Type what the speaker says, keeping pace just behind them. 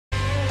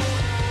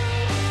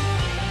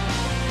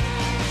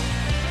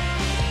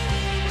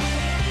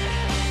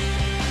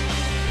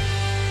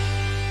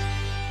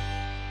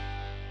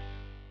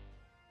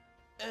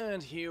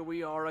And here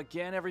we are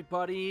again,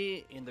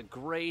 everybody, in the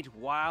great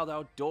wild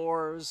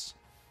outdoors.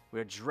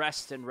 We're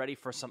dressed and ready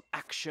for some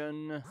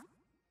action.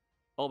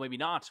 Oh, maybe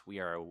not. We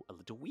are a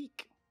little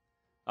weak.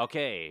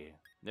 Okay,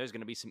 there's going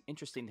to be some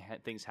interesting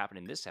things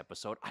happening in this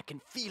episode. I can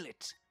feel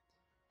it.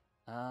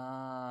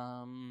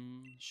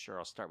 Sure,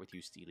 I'll start with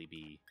you, Steely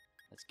B.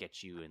 Let's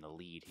get you in the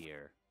lead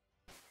here.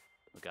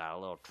 We got a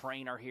little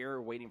trainer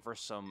here waiting for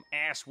some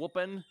ass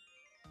whooping.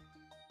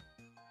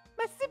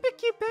 My super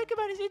cute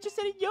Pokemon is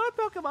interested in your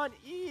Pokemon.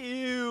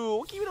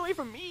 Ew, keep it away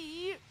from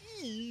me.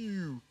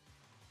 Ew.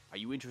 Are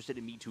you interested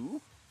in me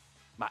too?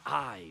 My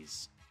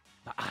eyes.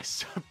 My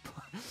eyes.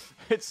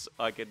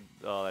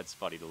 Oh, that's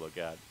funny to look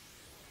at.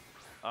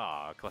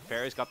 Oh,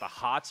 Clefairy's got the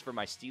hots for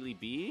my Steely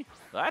B.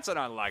 That's an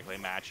unlikely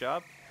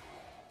matchup.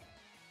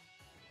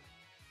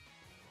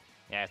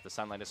 Yes, the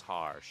sunlight is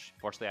harsh.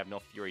 Fortunately, I have no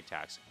fury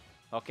attacks.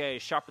 Okay,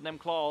 sharpen them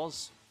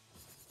claws.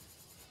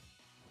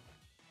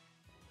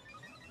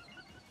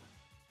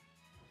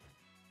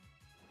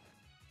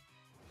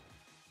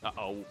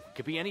 Uh-oh,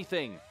 could be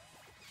anything.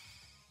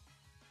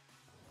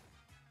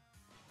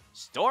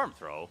 Storm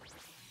throw?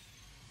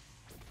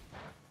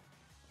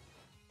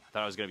 I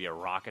thought it was going to be a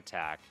rock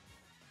attack.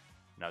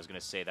 And I was going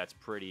to say that's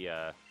pretty,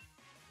 I was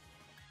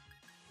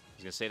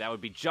going to say that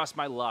would be just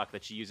my luck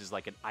that she uses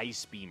like an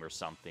ice beam or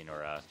something,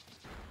 or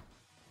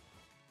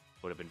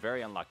would have been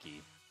very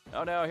unlucky.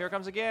 Oh no, here it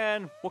comes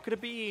again. What could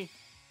it be?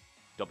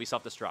 Don't be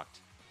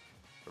self-destruct.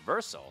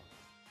 Reversal?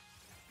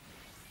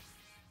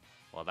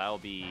 Well,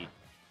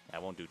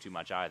 that won't do too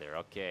much either.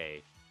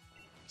 Okay.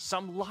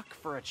 Some luck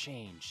for a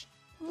change.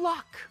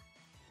 Luck!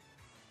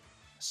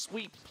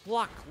 Sweet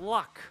pluck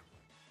luck.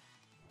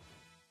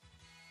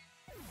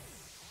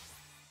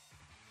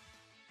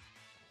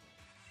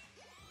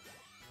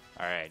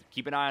 Alright,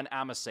 keep an eye on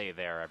Amasei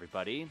there,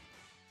 everybody.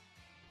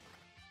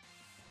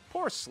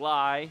 Poor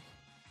Sly.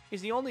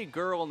 He's the only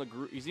girl in the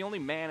group. He's the only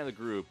man in the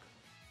group.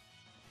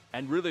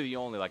 And really the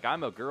only, like,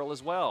 I'm a girl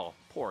as well.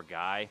 Poor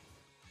guy.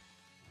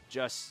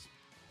 Just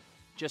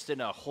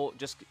in a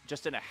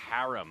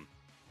harem.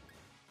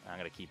 I'm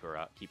gonna keep her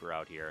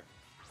out here.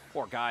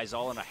 Poor guy's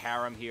all in a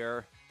harem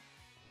here.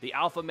 The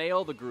alpha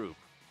male of the group.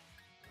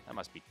 That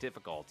must be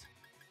difficult.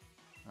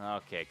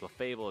 Okay,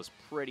 Clefable is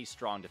pretty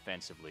strong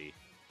defensively.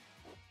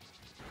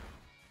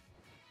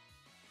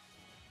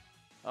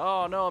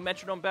 Oh no,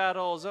 metronome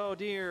battles. Oh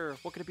dear.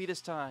 What could it be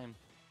this time?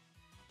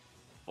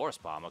 Force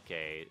Bomb.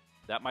 Okay,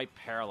 that might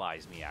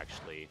paralyze me,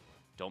 actually.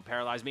 Don't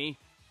paralyze me.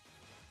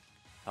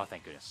 Oh,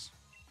 thank goodness.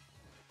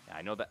 Yeah,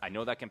 I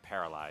know that can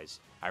paralyze.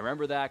 I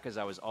remember that because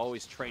I was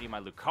always training my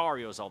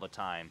Lucarios all the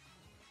time.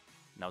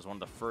 And that was one of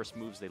the first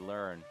moves they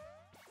learned.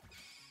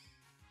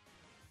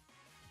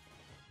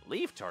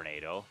 Leaf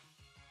Tornado?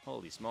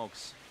 Holy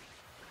smokes.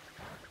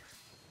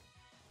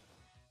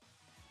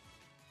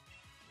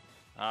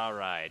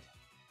 Alright.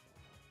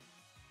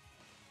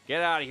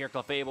 Get out of here,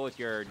 Clefable, with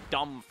your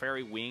dumb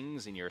fairy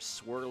wings and your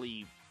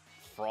swirly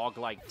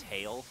frog-like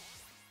tail.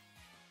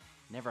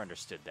 Never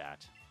understood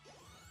that.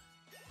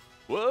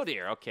 Whoa,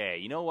 dear. Okay,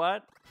 you know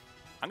what?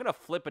 I'm going to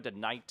flip it to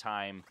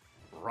nighttime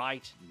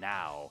right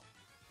now.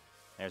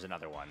 There's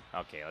another one.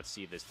 Okay, let's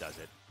see if this does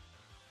it.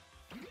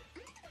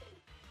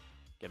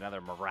 Get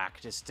another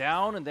Maractus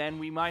down, and then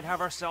we might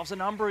have ourselves an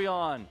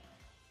Umbreon.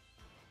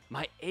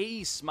 My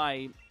ace,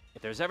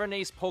 If there's ever an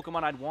ace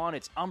Pokemon I'd want,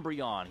 it's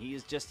Umbreon.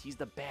 He's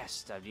the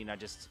best. I mean,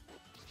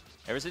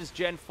 ever since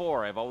Gen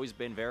 4, I've always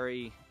been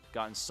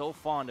gotten so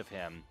fond of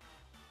him.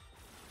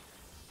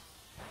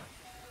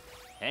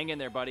 Hang in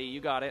there, buddy. You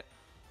got it.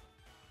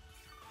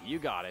 You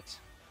got it.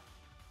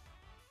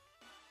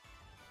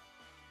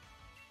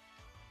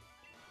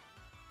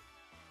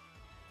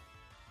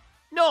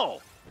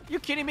 No! You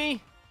kidding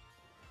me?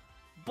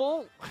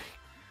 Bull.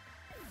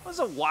 What does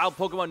a wild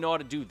Pokemon know how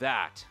to do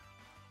that?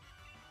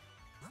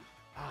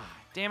 Ah,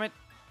 damn it.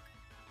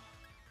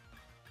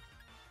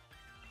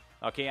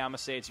 Okay, I'm gonna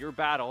say it's your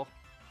battle.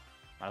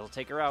 Might as well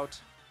take her out.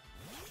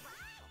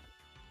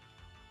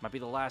 Might be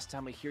the last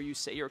time I hear you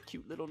say your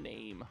cute little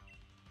name.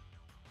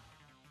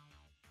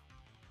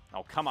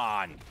 Oh, come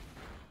on.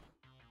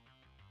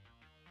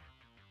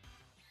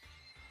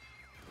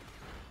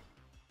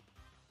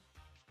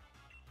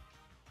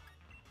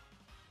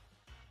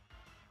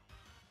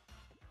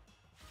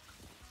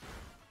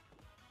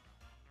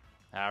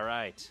 All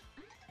right.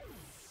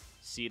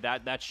 See,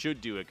 that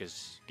should do it,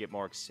 because get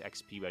more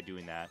XP by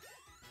doing that.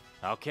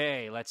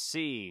 Okay, let's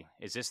see.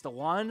 Is this the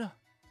one?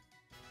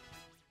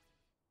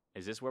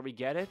 Is this where we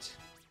get it?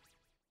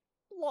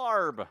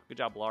 Larb. Good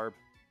job, Larb.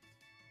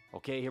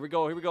 Okay, here we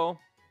go, here we go.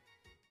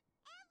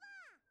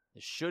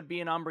 This should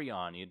be an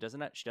Umbreon.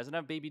 She doesn't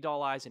have baby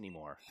doll eyes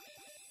anymore.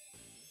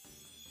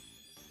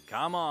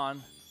 Come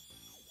on.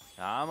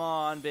 Come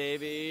on,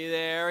 baby.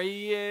 There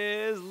he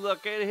is.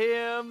 Look at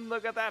him.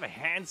 Look at that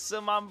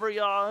handsome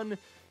Umbreon.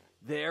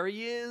 There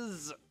he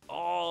is.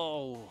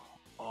 Oh,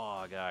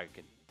 God.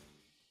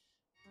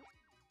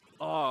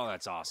 Oh,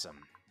 that's awesome.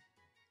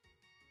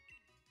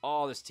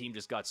 Oh, this team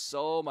just got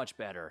so much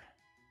better.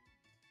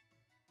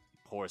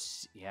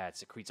 Yeah, it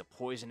secretes a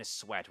poisonous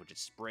sweat, which it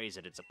sprays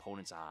at its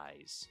opponent's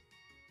eyes.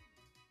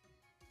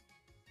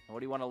 And what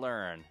do you want to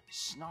learn?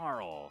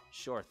 Snarl.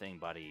 Sure thing,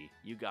 buddy.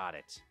 You got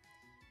it.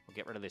 We'll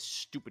get rid of this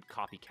stupid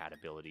copycat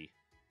ability.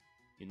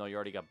 Even though you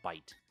already got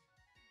Bite.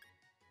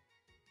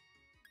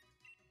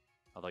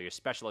 Although your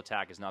special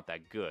attack is not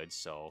that good,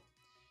 so...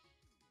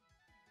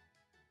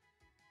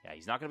 Yeah,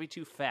 he's not going to be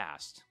too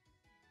fast.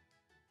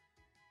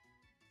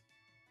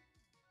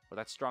 Well,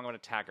 that's strong of an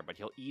attacker, but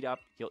he'll eat up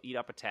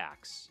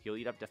attacks. He'll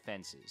eat up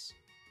defenses.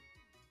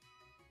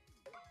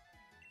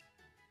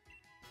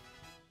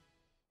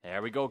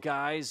 There we go,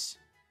 guys.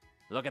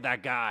 Look at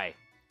that guy.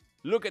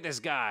 Look at this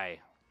guy.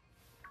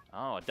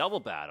 Oh, a double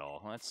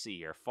battle. Let's see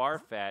here.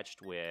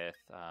 Far-fetched with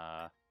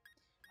I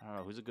don't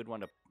know, who's a good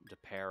one to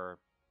pair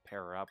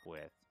her up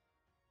with.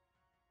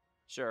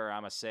 Sure,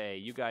 I'ma say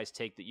you guys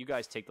take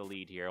the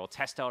lead here. We'll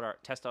test out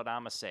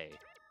I'ma say.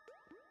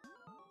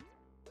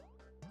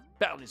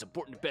 Battling is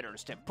important to better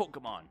understand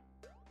Pokemon.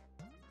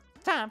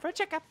 Time for a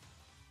checkup.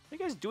 What are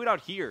you guys doing out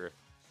here?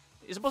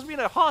 You're supposed to be in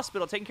a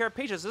hospital taking care of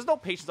patients. There's no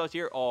patients out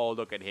here. Oh,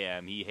 look at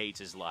him. He hates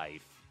his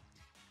life.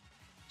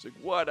 He's like,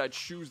 what? I'd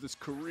choose this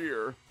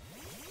career.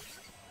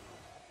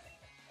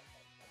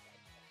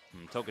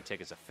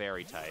 Togetic is a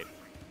fairy type.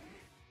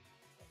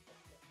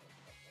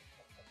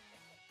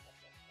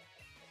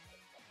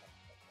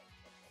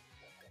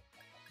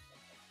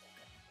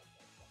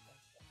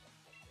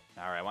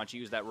 Alright, why don't you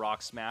use that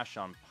Rock Smash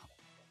on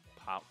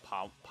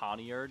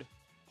Pawniard?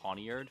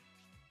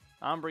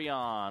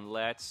 Umbreon,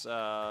 let's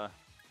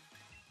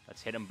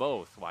hit them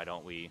both, why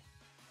don't we?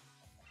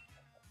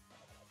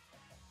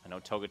 I know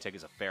Togetic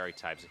is a fairy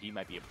type, so he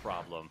might be a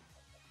problem.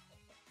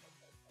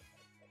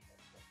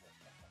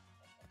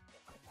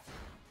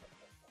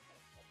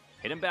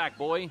 Hit him back,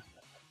 boy.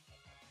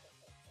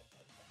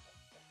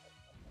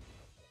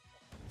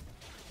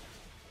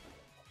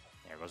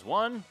 There goes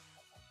one.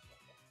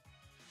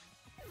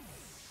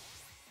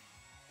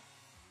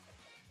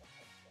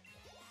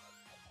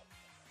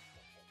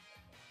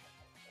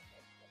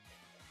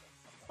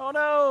 Oh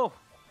no!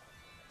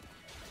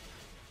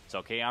 It's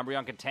okay,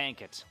 Umbreon can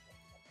tank it.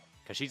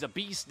 Because she's a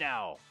beast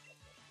now.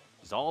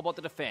 It's all about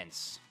the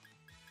defense.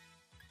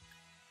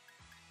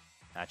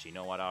 Actually, you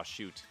know what? I'll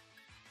shoot.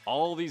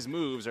 All these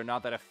moves are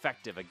not that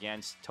effective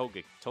against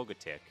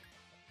Togetic.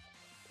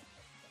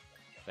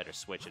 Better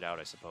switch it out,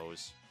 I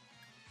suppose.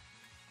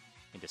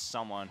 Into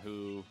someone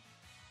who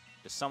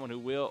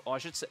will... Oh, I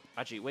should say...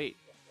 Actually, wait.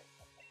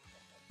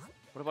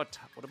 What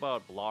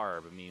about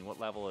Blarb? I mean, what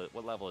level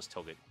is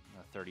Togetic?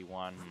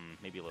 31.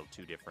 Maybe a little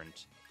too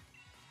different.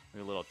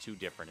 Maybe a little too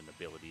different in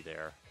ability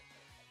there.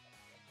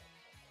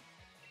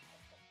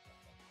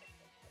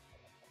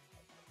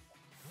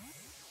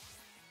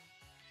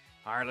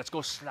 All right, let's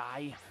go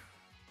Sly.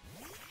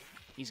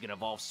 He's gonna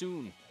evolve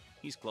soon.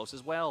 He's close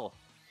as well.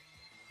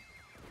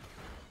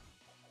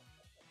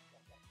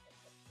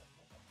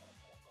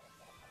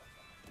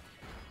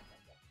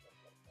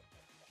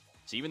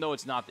 So even though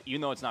it's not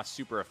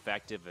super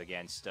effective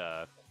against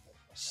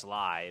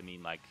Sly, I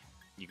mean, like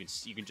you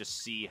can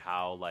just see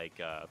how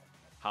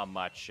how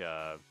much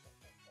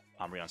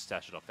Umbreon's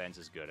special defense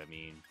is good. I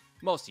mean,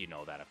 most of you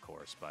know that, of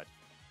course, but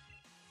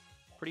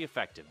pretty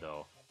effective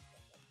though.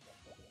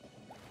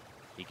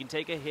 He can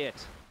take a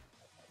hit.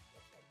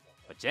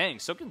 But dang,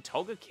 so can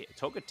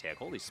Togetic.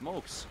 Holy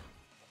smokes.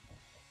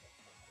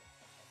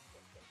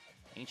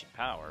 Ancient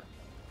power.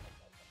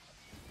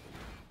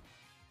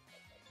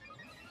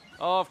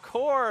 Oh, of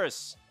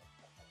course!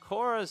 Of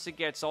course it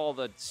gets all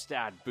the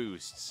stat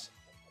boosts.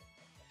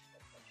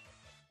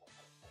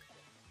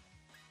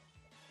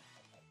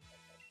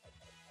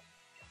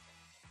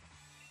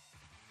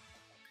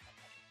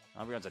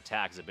 Umbreon's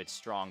attack is a bit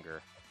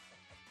stronger.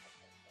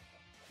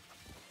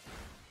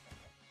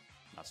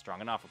 Not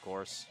strong enough, of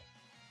course.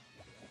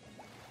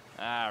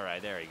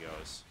 Alright, there he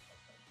goes.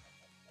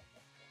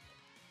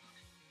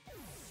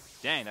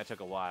 Dang, that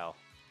took a while.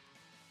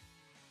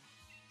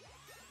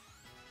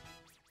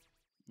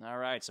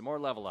 Alright, some more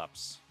level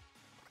ups.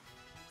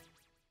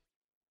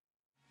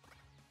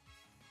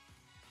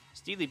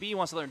 Steely B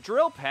wants to learn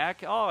Drill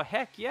Peck. Oh,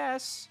 heck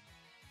yes.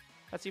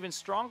 That's even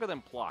stronger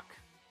than Pluck.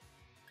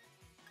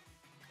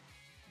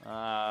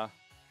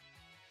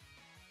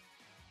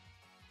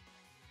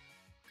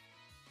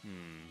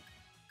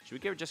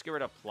 Should we just get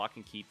rid of Pluck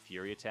and keep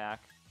Fury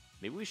Attack?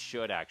 Maybe we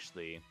should,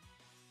 actually.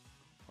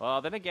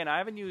 Well, then again, I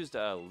haven't used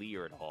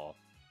Leer at all.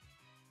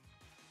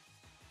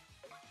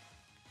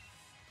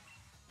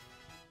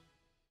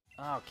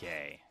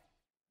 Okay.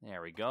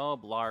 There we go.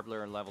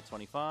 Blarbler in level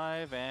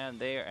 25, and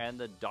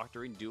the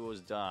doctoring duo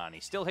is done. He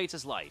still hates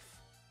his life.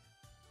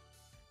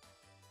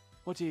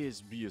 What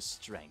is Rio's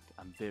strength?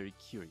 I'm very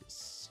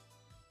curious.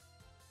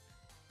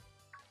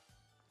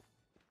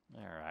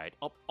 Alright.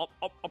 Up.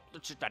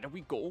 There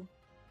we go.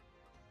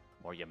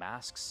 More your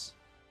masks.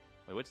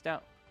 Wait, what's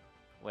down?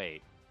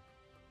 Wait.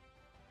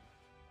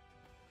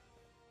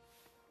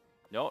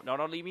 No,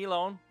 don't leave me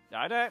alone.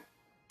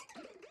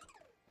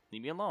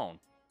 Leave me alone.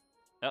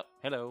 Oh,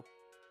 hello.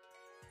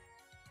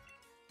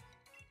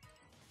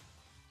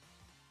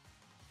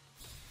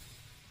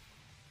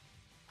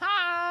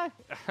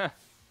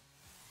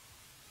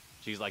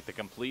 She's like the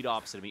complete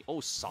opposite of me.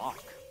 Oh,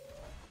 sock.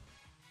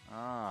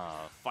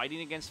 Ah,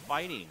 fighting against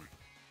fighting.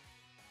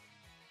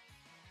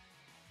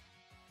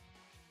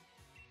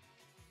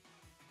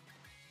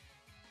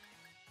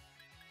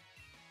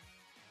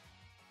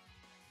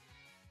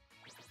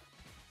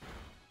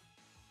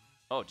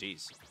 Oh,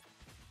 jeez.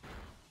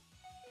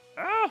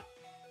 Ah!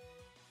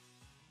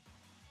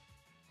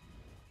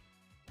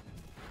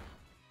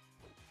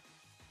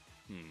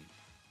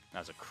 That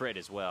was a crit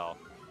as well.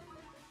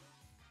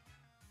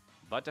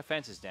 But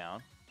defense is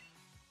down.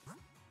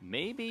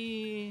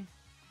 Maybe...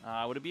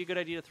 would it be a good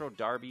idea to throw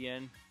Darby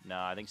in?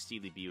 No, I think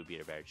Steely B would be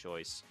a better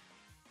choice.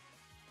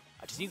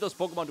 I just need those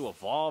Pokemon to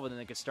evolve, and then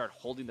they can start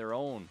holding their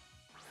own.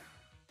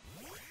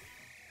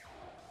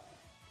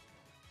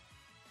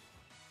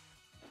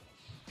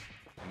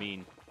 I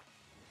mean,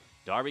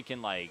 Darby can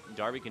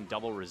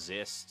double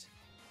resist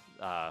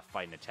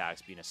fighting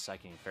attacks, being a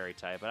Psychic and Fairy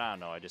type. But I don't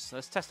know.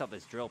 Let's test out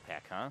this Drill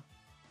Peck, huh?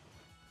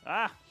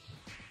 Ah!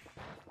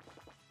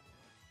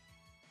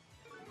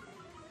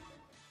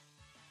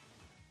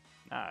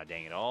 Ah,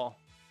 dang it all.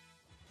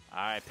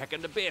 Alright, peck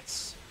him to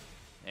bits.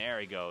 There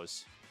he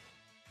goes.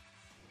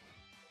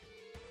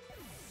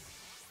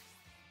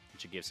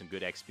 Should give some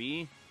good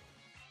XP.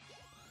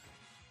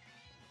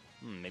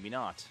 Maybe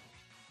not.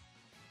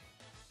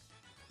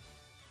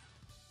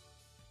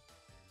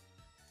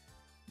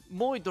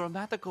 Muy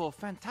dramatico,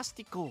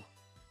 fantastico.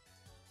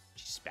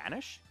 She's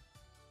Spanish?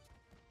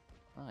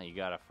 Oh, you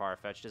got a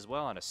Farfetch'd as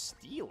well and a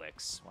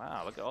Steelix.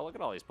 Wow, look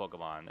at all these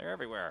Pokemon. They're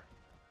everywhere.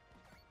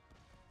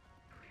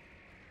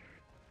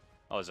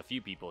 Oh, there's a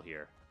few people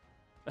here.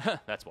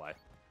 That's why.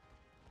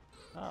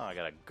 Oh, I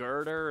got a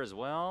Girder as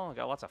well. I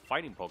got lots of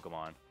fighting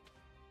Pokemon.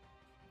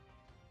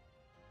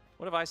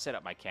 What if I set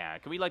up my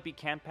camp? Can we, like, be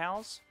camp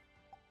pals?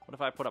 What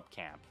if I put up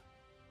camp?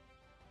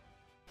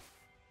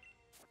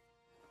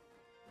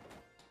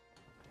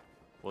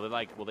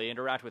 Will they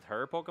interact with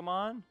her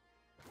Pokemon?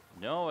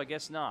 No, I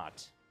guess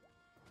not.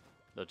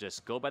 They'll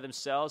just go by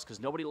themselves because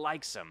nobody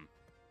likes them.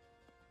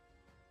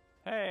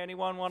 Hey,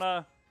 anyone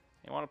wanna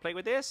play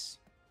with this?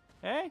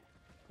 Hey?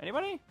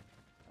 Anybody?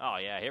 Oh,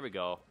 yeah, here we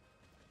go.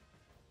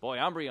 Boy,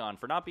 Umbreon,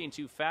 for not being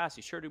too fast,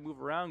 you sure do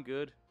move around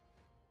good.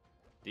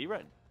 Did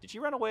she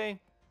run away?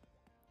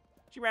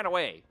 She ran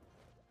away.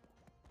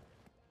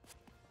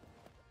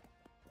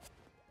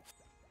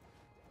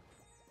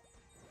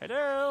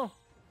 Hello?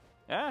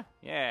 Huh?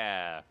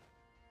 Yeah.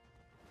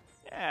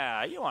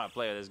 Yeah, you want to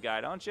play with this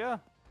guy, don't you?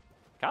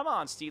 Come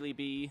on, Steely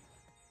B.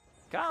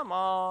 Come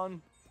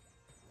on.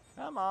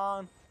 Come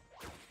on.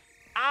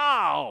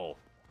 Ow!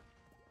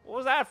 What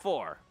was that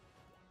for?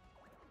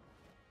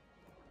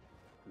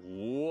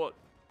 What?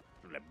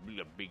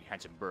 A big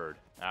handsome bird.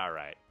 All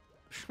right.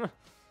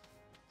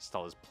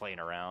 Still is playing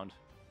around.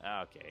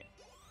 Okay.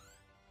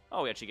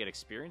 Oh, we actually get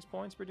experience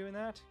points for doing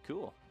that?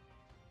 Cool.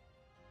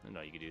 I didn't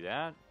know you could do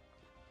that.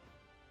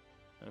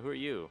 Who are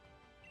you?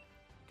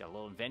 Got a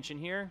little invention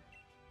here?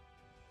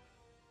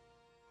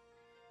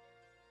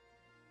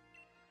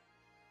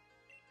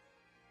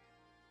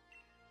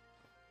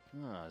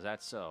 Oh, is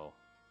that so?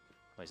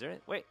 Wait, is there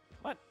wait,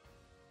 what?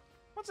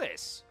 What's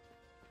this?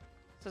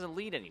 This doesn't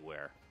lead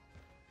anywhere.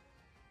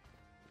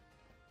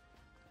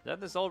 Is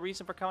that this whole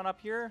reason for coming up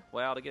here?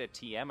 Well, to get a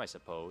TM, I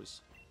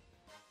suppose.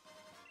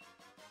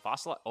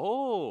 Fossil.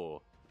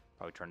 Oh!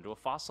 Probably turned into a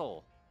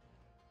fossil.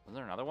 Was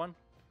there another one?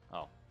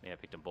 Oh, maybe I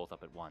picked them both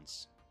up at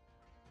once.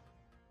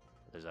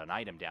 There's an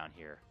item down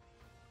here.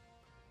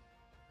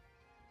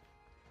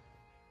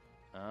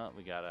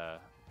 We got a...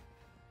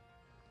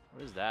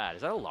 What is that?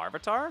 Is that a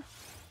Larvitar?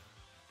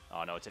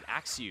 Oh, no, it's an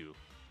Axew.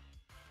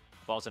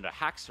 Falls into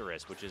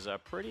Haxorus, which is a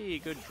pretty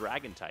good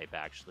dragon type,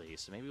 actually.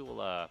 So maybe we'll,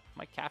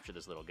 might capture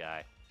this little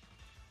guy.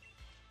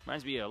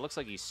 Reminds me, it looks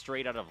like he's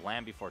straight out of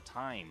Land Before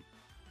Time.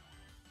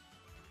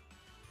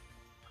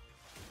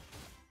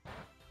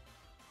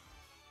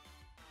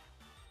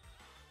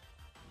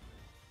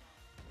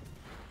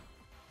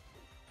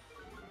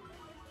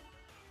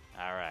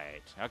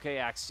 Alright. Okay,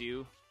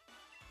 Axew.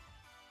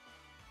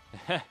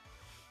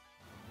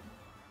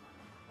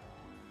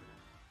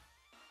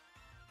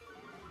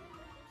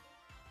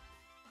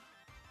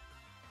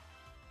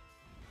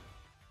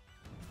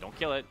 Don't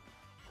kill it.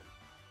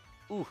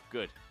 Ooh,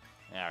 good.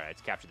 Alright,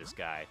 let's capture this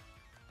guy.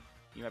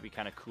 He might be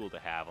kind of cool to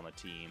have on the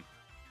team.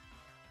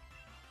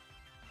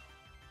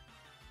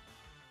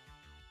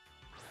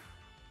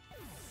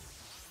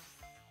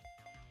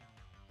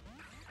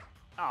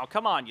 Oh,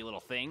 come on, you little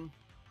thing.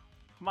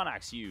 Come on,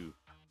 Axew.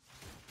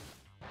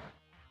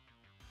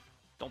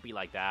 Don't be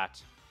like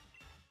that.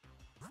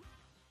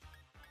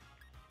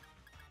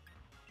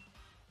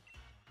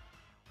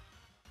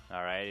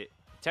 Alright.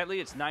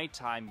 Technically, it's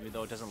nighttime, even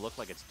though it doesn't look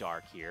like it's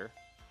dark here.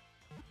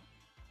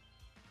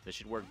 This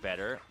should work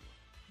better.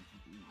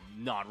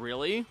 Not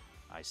really.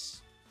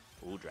 Nice.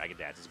 Ooh, Dragon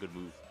Dance is a good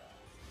move.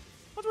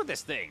 What's with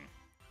this thing?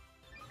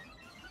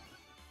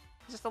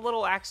 It's just a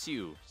little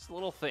Axew. Just a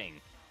little thing.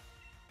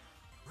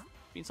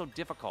 Being so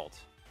difficult.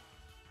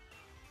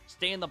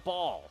 Stay in the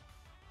ball.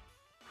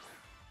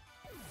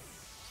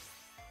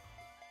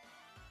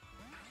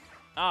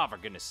 Oh, for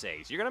goodness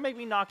sakes. You're going to make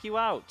me knock you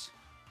out.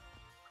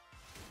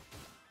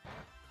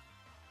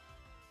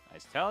 I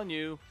was telling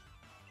you.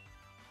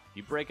 If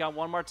you break out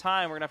one more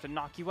time, we're going to have to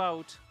knock you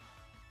out.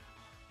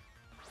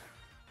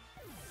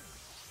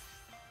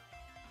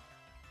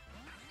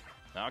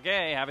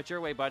 Okay, have it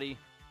your way, buddy.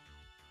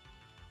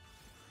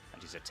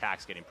 His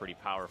attack's getting pretty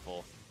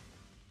powerful.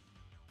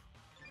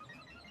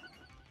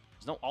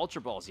 There's no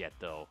Ultra Balls yet,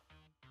 though.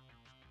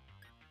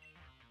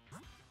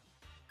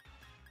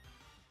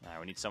 Alright,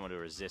 we need someone to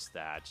resist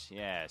that.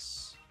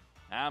 Yes.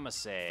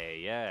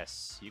 Amasei,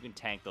 yes. You can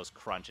tank those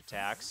crunch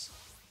attacks.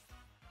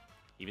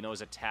 Even though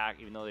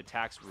the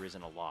attack's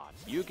risen a lot.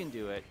 You can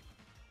do it.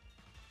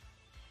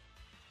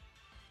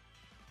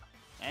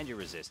 And you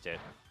resist it.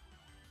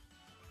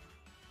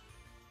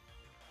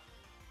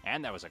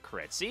 And that was a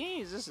crit.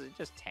 See? It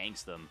just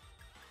tanks them.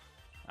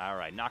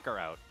 Alright, knock her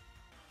out.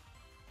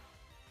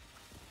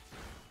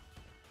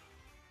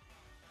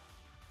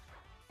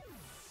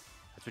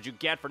 That's what you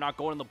get for not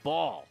going in the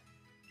ball.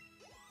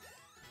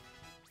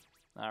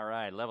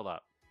 Alright, level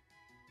up.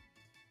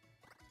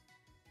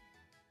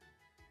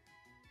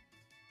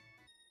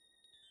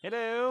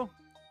 Hello.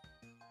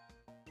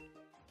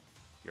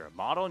 You're a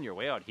model on your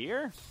way out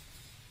here?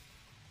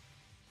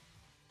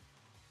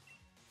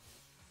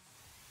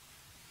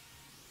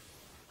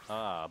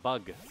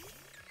 Bug.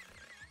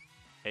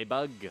 Hey,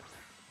 bug.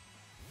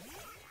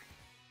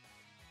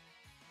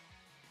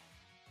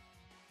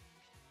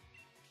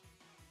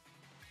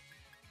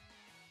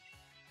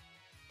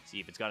 See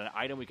if it's got an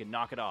item, we can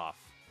knock it off.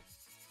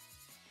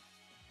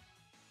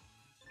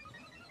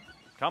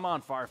 Come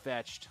on,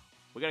 Farfetch'd.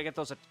 We gotta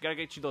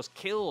get you those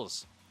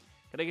kills.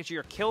 Gotta get you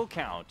your kill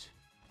count.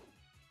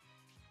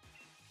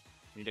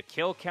 We need a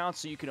kill count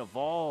so you can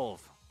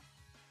evolve.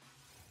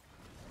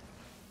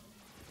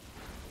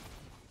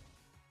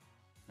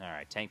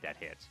 Alright, tank that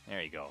hit.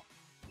 There you go.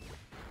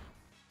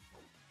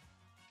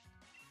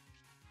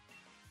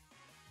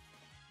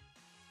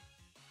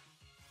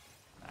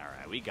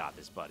 Alright, we got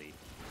this, buddy.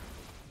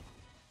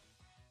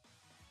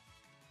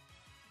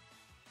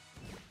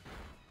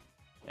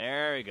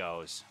 There he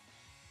goes.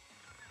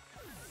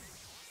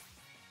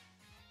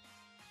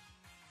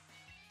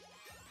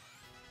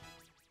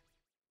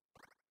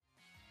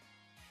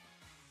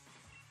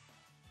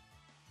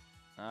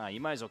 You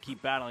might as well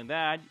keep battling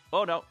that.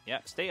 Oh, no. Yeah,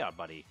 stay out,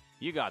 buddy.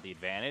 You got the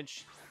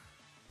advantage.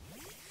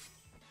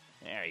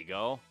 There you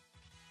go.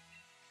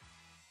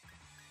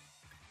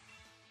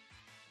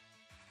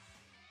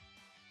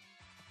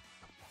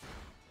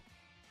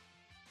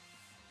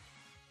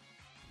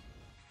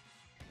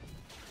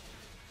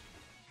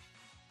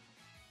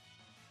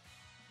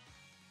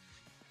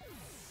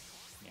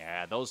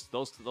 Yeah,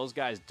 those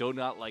guys do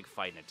not like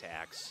fighting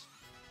attacks.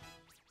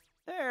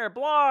 There,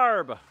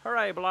 Blarb!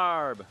 Hooray,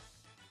 Blarb!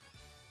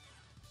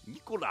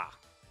 Nicola!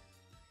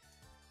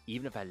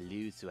 Even if I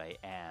lose who I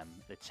am,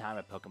 the charm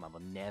of Pokemon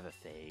will never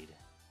fade.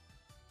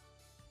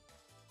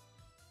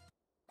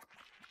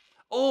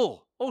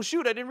 Oh! Oh,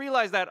 shoot, I didn't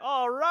realize that.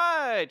 All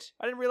right!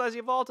 I didn't realize he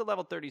evolved to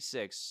level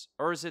 36.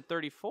 Or is it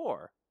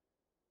 34?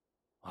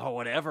 Oh,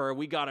 whatever.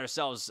 We got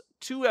ourselves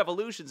 2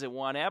 evolutions in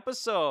one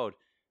episode.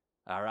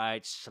 All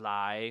right,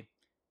 Sly.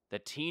 The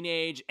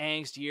teenage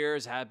angst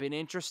years have been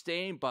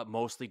interesting, but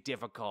mostly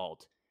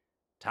difficult.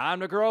 Time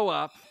to grow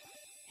up.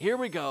 Here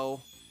we go.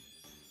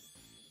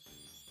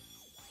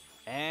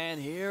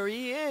 And here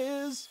he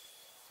is.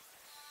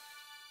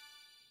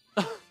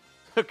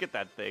 Look at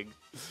that thing.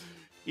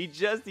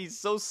 He's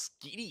so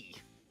skinny.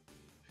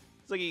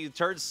 It's like he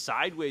turned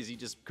sideways, you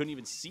just couldn't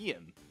even see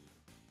him.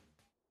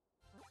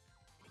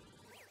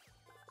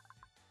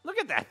 Look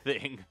at that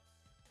thing.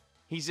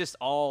 He's just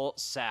all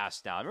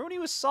sass now. Remember when he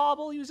was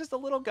Sobble? He was just a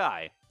little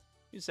guy.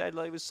 He said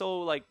he was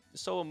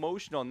so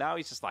emotional. Now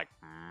he's just like,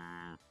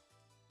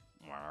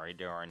 what are we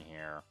doing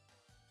here?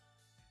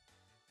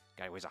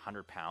 Guy weighs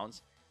 100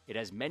 pounds. It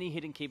has many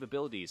hidden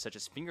capabilities, such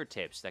as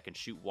fingertips that can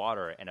shoot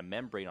water and a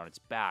membrane on its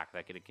back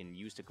that it can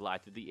use to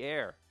glide through the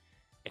air.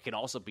 It can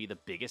also be the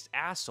biggest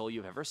asshole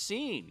you've ever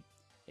seen.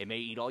 It may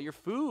eat all your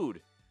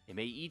food. It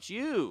may eat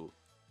you.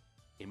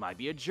 It might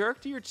be a jerk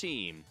to your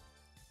team.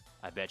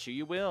 I bet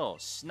you will.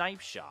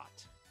 Snipe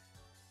shot.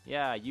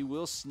 Yeah, you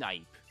will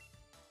snipe.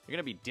 You're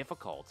going to be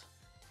difficult.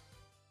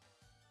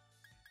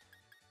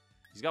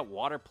 He's got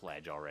Water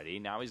Pledge already.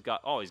 Now he's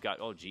got,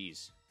 oh,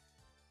 geez.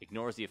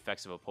 Ignores the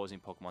effects of opposing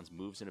Pokemon's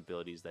moves and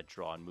abilities that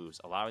draw on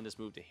moves, allowing this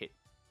move to hit.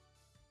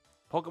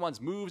 Pokemon's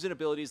moves and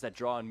abilities that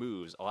draw on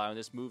moves, allowing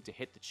this move to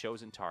hit the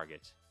chosen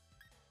target.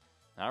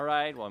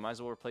 Alright, well, I might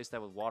as well replace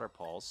that with Water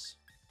Pulse.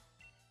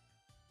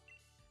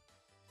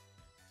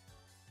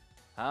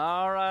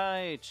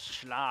 Alright,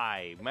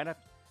 Schley.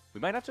 We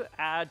might have to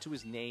add to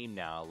his name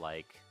now,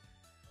 like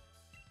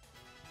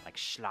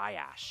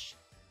Schlyash.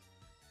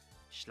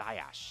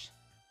 Schlyash.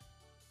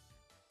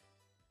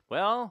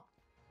 Well,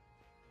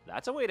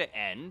 that's a way to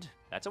end.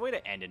 That's a way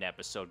to end an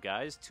episode,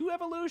 guys. 2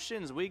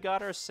 evolutions. We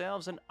got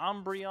ourselves an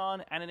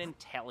Umbreon and an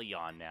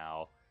Inteleon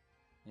now.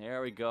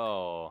 There we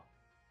go.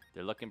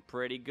 They're looking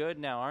pretty good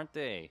now, aren't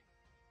they?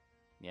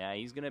 Yeah,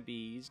 he's gonna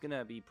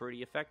be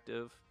pretty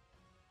effective.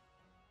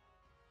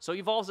 So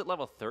evolves at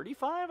level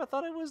 35? I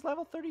thought it was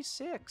level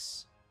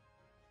 36.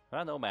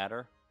 Well, no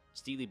matter.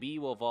 Steely B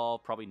will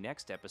evolve probably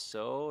next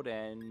episode,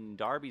 and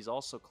Darby's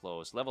also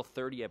close. Level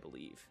 30, I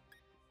believe.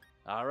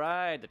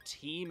 Alright, the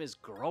team is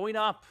growing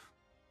up.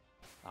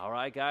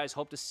 Alright, guys,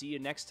 hope to see you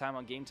next time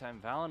on Game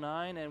Time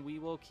Valentine, and we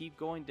will keep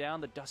going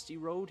down the dusty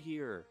road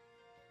here.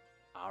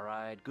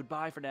 Alright,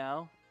 goodbye for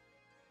now.